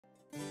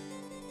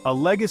A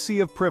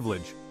legacy of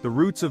privilege, the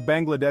roots of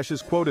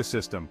Bangladesh's quota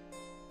system.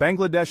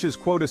 Bangladesh's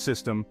quota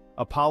system,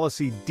 a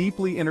policy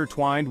deeply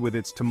intertwined with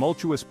its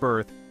tumultuous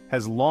birth,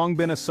 has long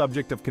been a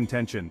subject of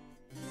contention.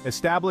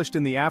 Established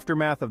in the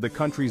aftermath of the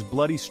country's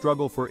bloody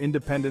struggle for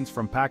independence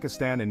from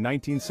Pakistan in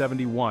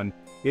 1971,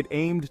 it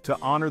aimed to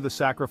honor the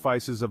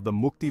sacrifices of the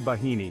Mukti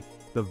Bahini,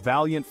 the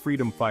valiant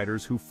freedom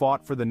fighters who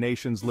fought for the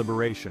nation's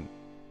liberation.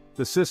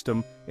 The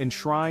system,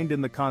 enshrined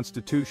in the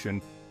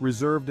Constitution,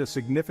 reserved a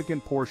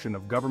significant portion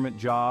of government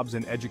jobs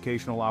and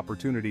educational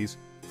opportunities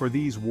for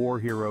these war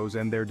heroes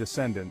and their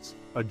descendants,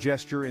 a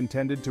gesture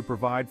intended to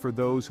provide for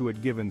those who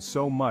had given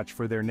so much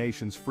for their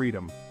nation's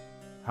freedom.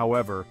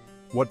 However,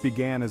 what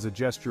began as a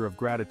gesture of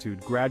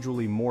gratitude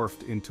gradually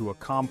morphed into a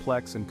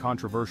complex and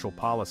controversial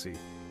policy,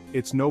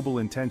 its noble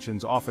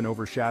intentions often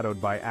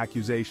overshadowed by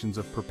accusations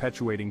of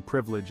perpetuating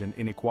privilege and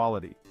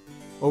inequality.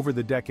 Over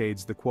the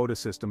decades, the quota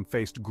system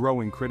faced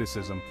growing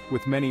criticism,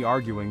 with many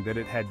arguing that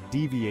it had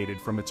deviated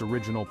from its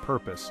original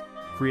purpose,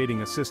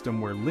 creating a system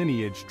where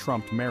lineage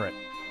trumped merit.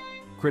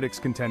 Critics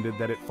contended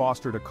that it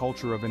fostered a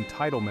culture of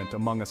entitlement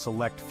among a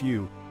select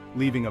few,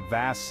 leaving a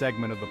vast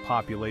segment of the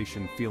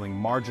population feeling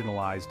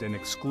marginalized and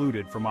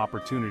excluded from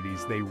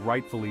opportunities they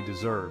rightfully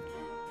deserved.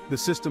 The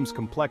system's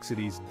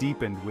complexities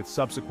deepened with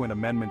subsequent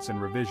amendments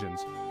and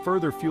revisions,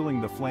 further fueling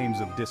the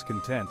flames of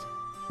discontent.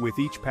 With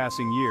each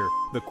passing year,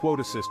 the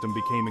quota system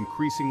became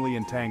increasingly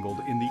entangled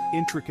in the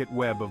intricate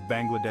web of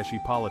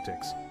Bangladeshi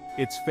politics,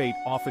 its fate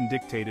often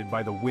dictated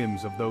by the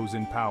whims of those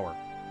in power.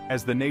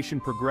 As the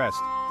nation progressed,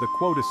 the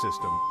quota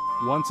system,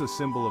 once a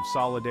symbol of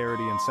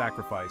solidarity and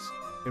sacrifice,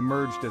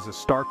 emerged as a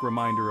stark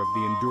reminder of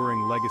the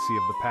enduring legacy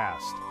of the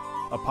past,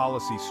 a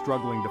policy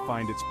struggling to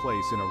find its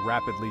place in a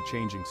rapidly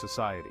changing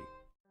society.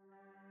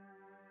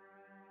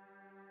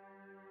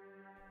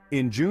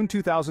 In June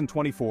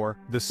 2024,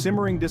 the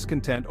simmering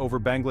discontent over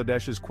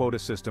Bangladesh's quota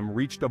system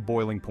reached a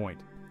boiling point,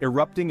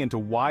 erupting into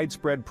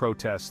widespread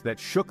protests that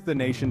shook the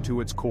nation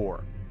to its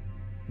core.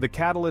 The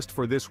catalyst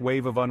for this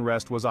wave of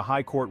unrest was a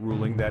high court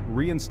ruling that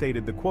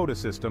reinstated the quota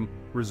system,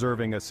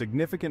 reserving a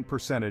significant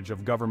percentage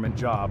of government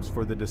jobs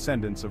for the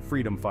descendants of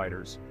freedom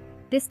fighters.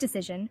 This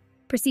decision,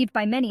 perceived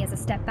by many as a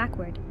step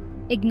backward,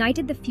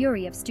 ignited the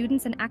fury of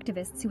students and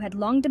activists who had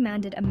long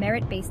demanded a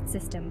merit-based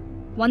system,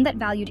 one that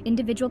valued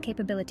individual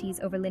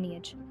capabilities over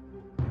lineage.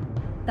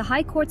 The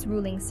High Court's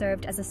ruling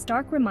served as a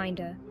stark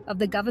reminder of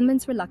the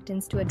government's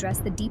reluctance to address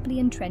the deeply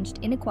entrenched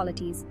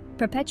inequalities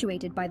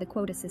perpetuated by the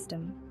quota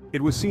system.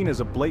 It was seen as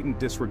a blatant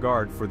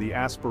disregard for the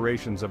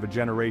aspirations of a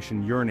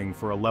generation yearning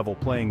for a level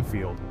playing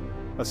field,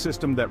 a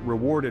system that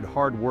rewarded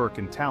hard work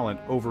and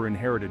talent over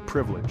inherited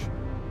privilege.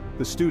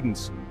 The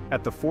students,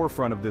 at the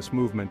forefront of this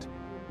movement,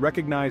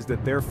 recognized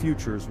that their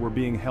futures were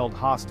being held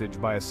hostage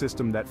by a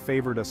system that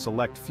favored a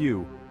select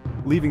few,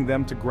 leaving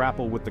them to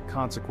grapple with the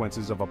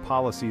consequences of a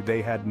policy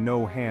they had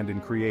no hand in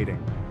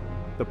creating.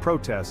 The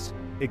protests,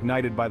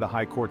 ignited by the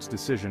High Court's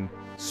decision,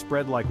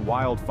 spread like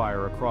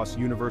wildfire across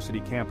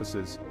university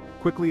campuses,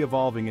 quickly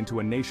evolving into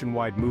a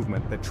nationwide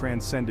movement that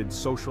transcended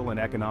social and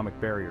economic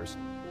barriers.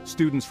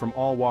 Students from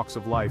all walks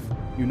of life,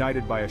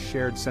 united by a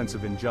shared sense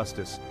of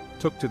injustice,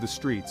 took to the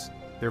streets,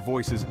 their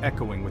voices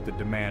echoing with the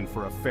demand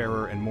for a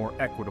fairer and more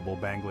equitable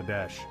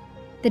Bangladesh.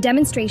 The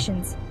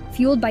demonstrations,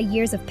 fueled by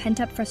years of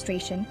pent-up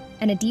frustration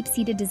and a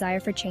deep-seated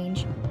desire for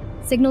change,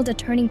 signaled a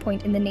turning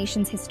point in the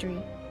nation's history,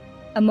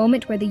 a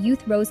moment where the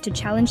youth rose to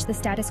challenge the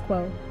status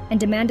quo and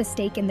demand a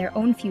stake in their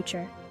own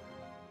future.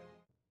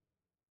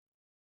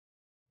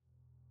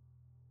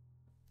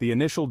 The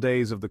initial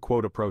days of the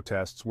quota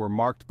protests were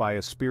marked by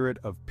a spirit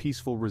of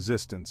peaceful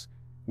resistance,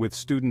 with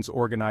students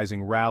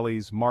organizing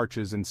rallies,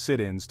 marches, and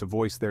sit-ins to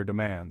voice their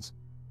demands.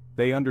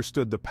 They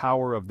understood the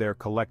power of their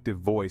collective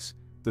voice,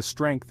 the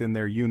strength in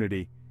their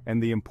unity,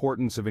 and the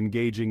importance of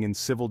engaging in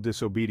civil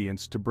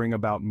disobedience to bring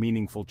about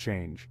meaningful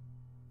change.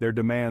 Their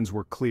demands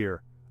were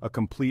clear: a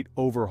complete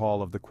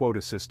overhaul of the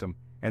quota system,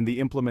 and the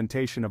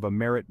implementation of a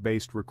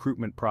merit-based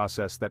recruitment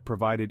process that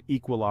provided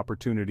equal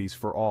opportunities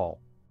for all.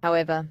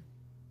 However,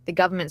 the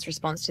government's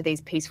response to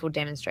these peaceful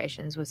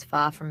demonstrations was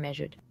far from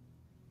measured.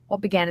 What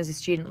began as a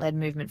student-led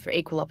movement for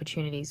equal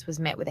opportunities was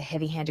met with a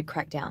heavy-handed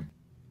crackdown,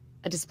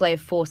 a display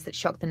of force that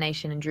shocked the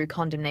nation and drew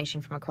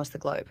condemnation from across the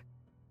globe.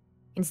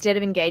 Instead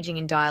of engaging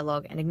in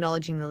dialogue and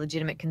acknowledging the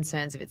legitimate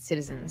concerns of its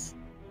citizens,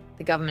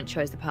 the government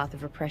chose the path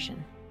of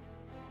repression,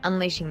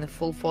 unleashing the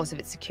full force of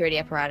its security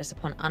apparatus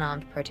upon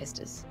unarmed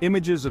protesters.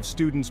 Images of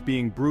students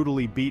being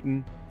brutally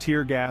beaten,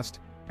 tear-gassed,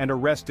 and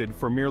arrested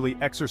for merely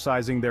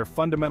exercising their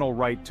fundamental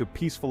right to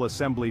peaceful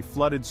assembly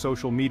flooded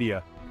social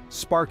media,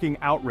 sparking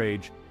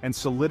outrage and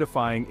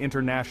solidifying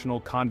international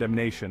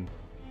condemnation.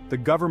 The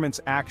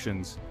government's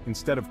actions,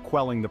 instead of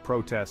quelling the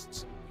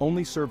protests,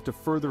 only served to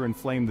further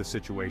inflame the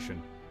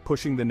situation,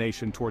 pushing the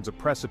nation towards a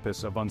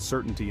precipice of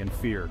uncertainty and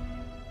fear.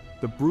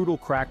 The brutal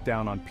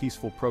crackdown on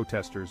peaceful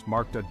protesters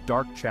marked a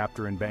dark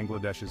chapter in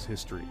Bangladesh's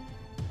history,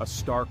 a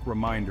stark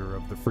reminder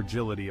of the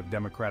fragility of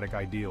democratic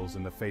ideals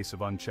in the face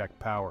of unchecked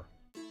power.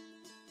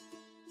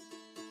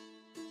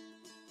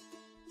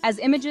 As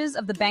images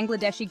of the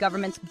Bangladeshi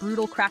government's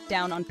brutal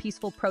crackdown on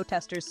peaceful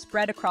protesters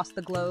spread across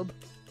the globe,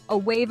 a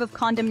wave of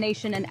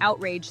condemnation and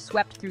outrage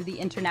swept through the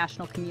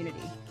international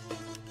community.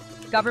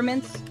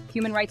 Governments,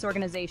 human rights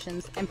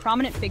organizations, and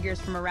prominent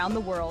figures from around the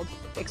world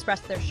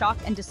expressed their shock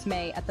and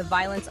dismay at the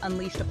violence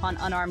unleashed upon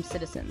unarmed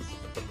citizens,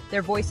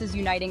 their voices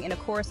uniting in a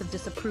chorus of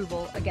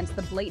disapproval against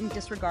the blatant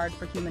disregard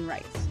for human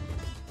rights.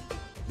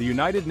 The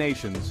United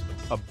Nations,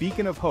 a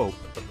beacon of hope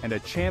and a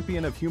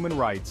champion of human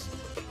rights,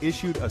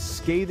 issued a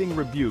scathing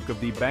rebuke of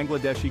the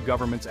Bangladeshi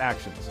government's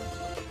actions,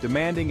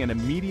 demanding an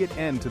immediate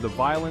end to the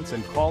violence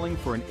and calling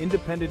for an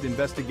independent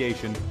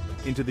investigation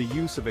into the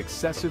use of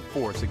excessive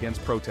force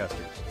against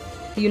protesters.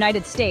 The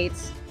United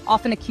States,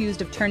 often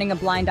accused of turning a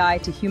blind eye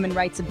to human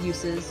rights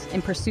abuses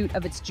in pursuit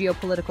of its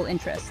geopolitical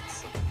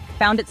interests,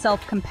 found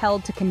itself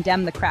compelled to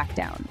condemn the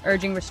crackdown,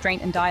 urging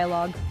restraint and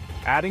dialogue.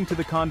 Adding to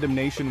the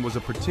condemnation was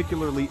a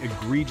particularly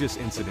egregious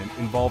incident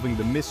involving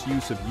the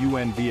misuse of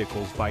UN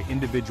vehicles by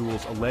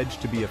individuals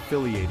alleged to be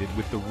affiliated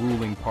with the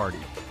ruling party.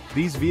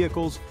 These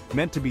vehicles,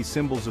 meant to be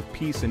symbols of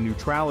peace and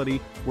neutrality,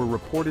 were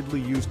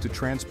reportedly used to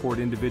transport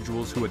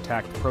individuals who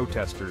attacked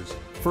protesters,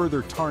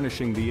 further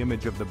tarnishing the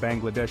image of the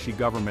Bangladeshi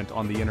government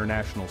on the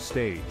international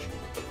stage.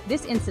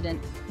 This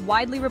incident,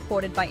 widely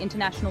reported by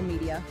international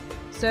media,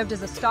 served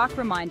as a stark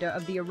reminder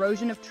of the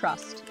erosion of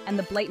trust and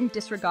the blatant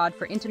disregard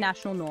for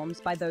international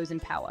norms by those in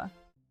power.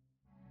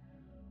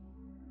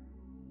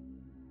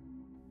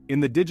 In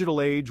the digital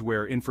age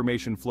where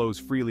information flows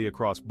freely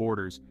across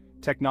borders,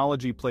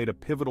 technology played a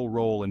pivotal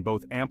role in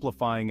both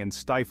amplifying and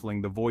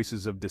stifling the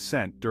voices of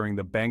dissent during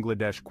the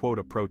Bangladesh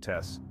Quota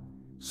protests.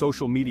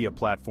 Social media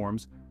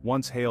platforms,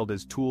 once hailed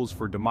as tools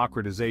for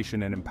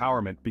democratization and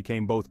empowerment,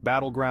 became both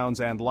battlegrounds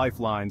and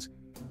lifelines,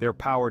 their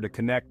power to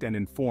connect and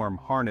inform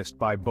harnessed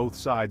by both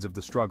sides of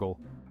the struggle.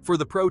 For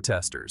the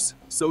protesters,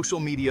 social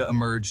media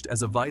emerged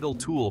as a vital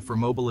tool for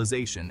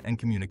mobilization and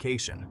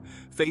communication.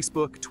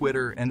 Facebook,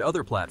 Twitter, and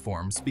other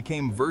platforms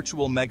became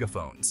virtual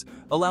megaphones,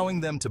 allowing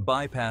them to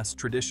bypass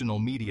traditional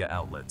media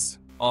outlets,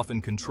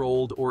 often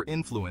controlled or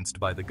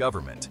influenced by the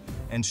government,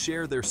 and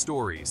share their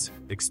stories,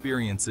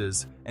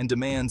 experiences, and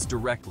demands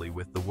directly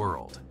with the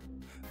world.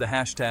 The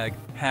hashtag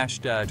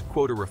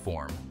Quota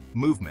Reform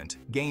movement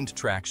gained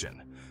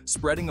traction,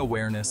 spreading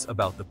awareness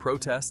about the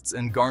protests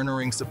and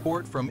garnering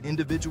support from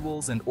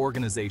individuals and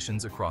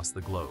organizations across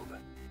the globe.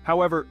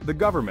 However, the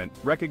government,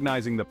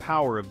 recognizing the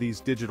power of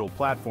these digital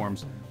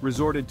platforms,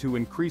 resorted to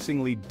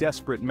increasingly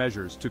desperate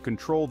measures to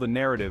control the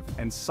narrative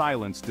and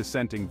silence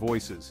dissenting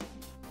voices.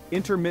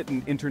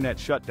 Intermittent internet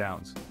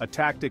shutdowns, a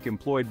tactic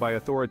employed by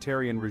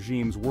authoritarian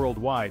regimes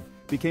worldwide,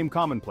 became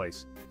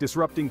commonplace,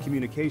 disrupting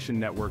communication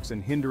networks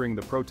and hindering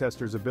the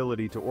protesters'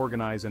 ability to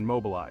organize and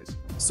mobilize.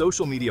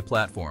 Social media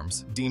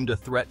platforms, deemed a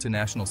threat to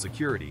national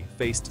security,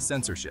 faced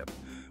censorship,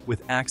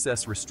 with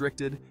access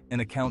restricted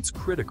and accounts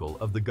critical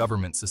of the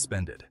government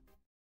suspended.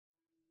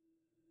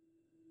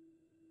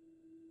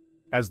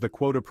 As the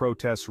Quota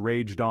protests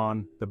raged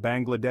on, the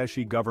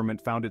Bangladeshi government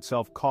found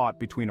itself caught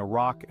between a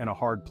rock and a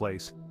hard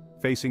place,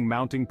 facing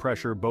mounting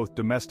pressure both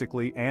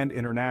domestically and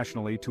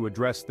internationally to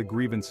address the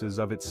grievances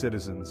of its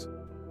citizens.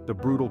 The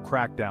brutal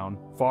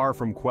crackdown, far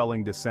from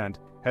quelling dissent,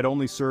 had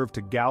only served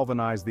to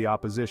galvanize the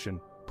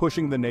opposition,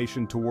 pushing the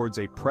nation towards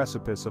a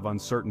precipice of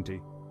uncertainty.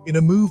 In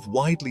a move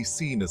widely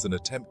seen as an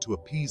attempt to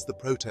appease the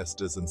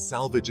protesters and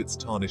salvage its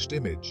tarnished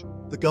image,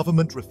 the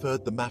government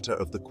referred the matter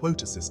of the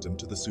quota system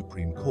to the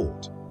Supreme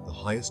Court, the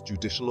highest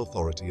judicial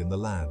authority in the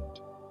land.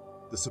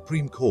 The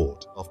Supreme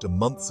Court, after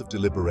months of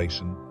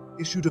deliberation,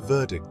 issued a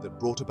verdict that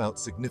brought about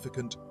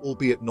significant,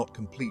 albeit not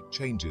complete,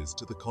 changes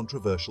to the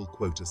controversial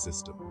quota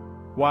system.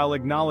 While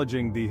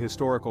acknowledging the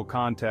historical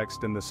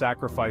context and the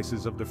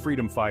sacrifices of the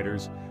freedom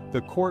fighters,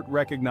 the court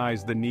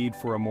recognized the need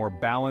for a more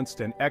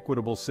balanced and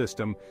equitable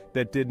system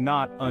that did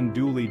not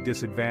unduly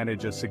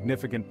disadvantage a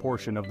significant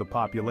portion of the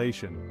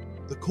population.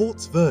 The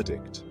court's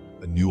verdict,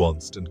 a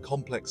nuanced and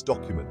complex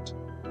document,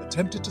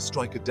 attempted to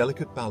strike a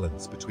delicate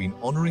balance between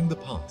honoring the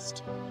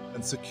past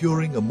and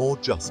securing a more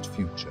just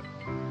future.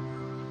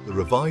 The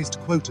revised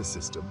quota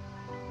system,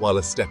 while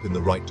a step in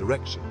the right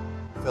direction,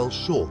 fell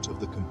short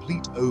of the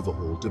complete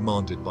overhaul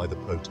demanded by the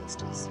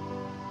protesters.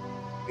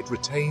 It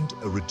retained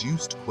a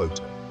reduced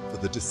quota for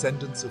the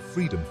descendants of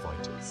freedom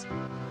fighters,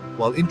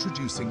 while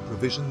introducing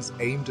provisions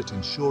aimed at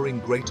ensuring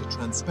greater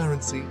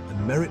transparency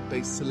and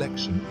merit-based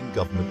selection in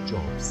government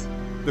jobs.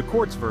 The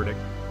court's verdict,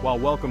 while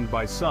welcomed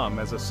by some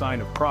as a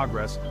sign of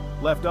progress,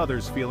 left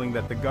others feeling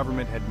that the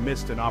government had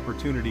missed an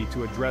opportunity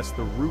to address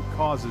the root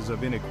causes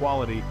of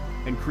inequality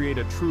and create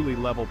a truly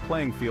level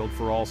playing field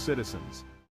for all citizens.